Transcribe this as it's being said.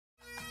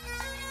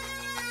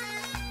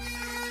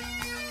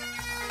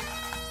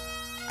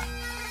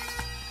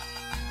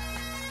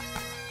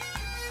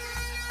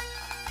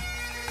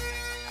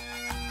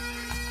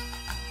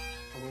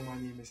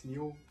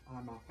Rio.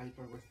 I'm a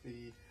piper with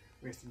the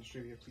Western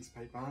Australia Police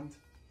Pipe Band,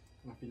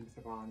 and I've been with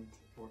the band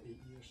for 8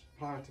 years.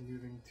 Prior to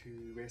moving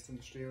to Western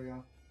Australia,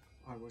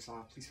 I was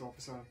a police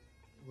officer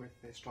with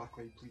the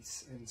Strathclyde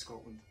Police in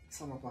Scotland.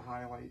 Some of the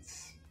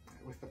highlights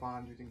with the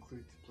band would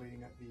include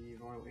playing at the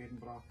Royal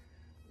Edinburgh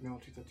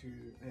Military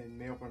Tattoo in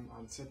Melbourne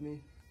and Sydney.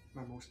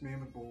 My most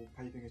memorable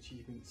piping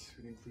achievements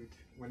would include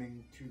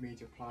winning 2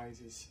 major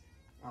prizes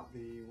at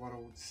the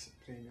World's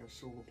Premier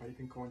Solo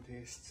Piping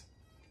Contest.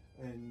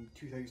 In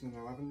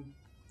 2011,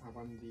 I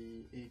won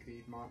the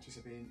A-grade Marches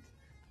event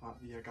at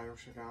the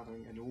Argyllshire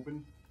Gathering in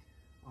Oban,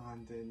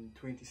 and in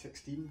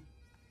 2016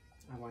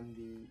 I won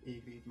the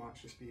A-grade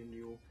March Display in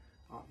Rio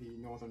at the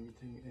Northern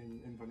Meeting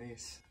in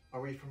Inverness.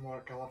 Away from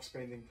work, I love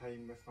spending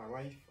time with my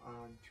wife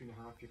and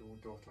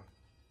 2.5-year-old daughter.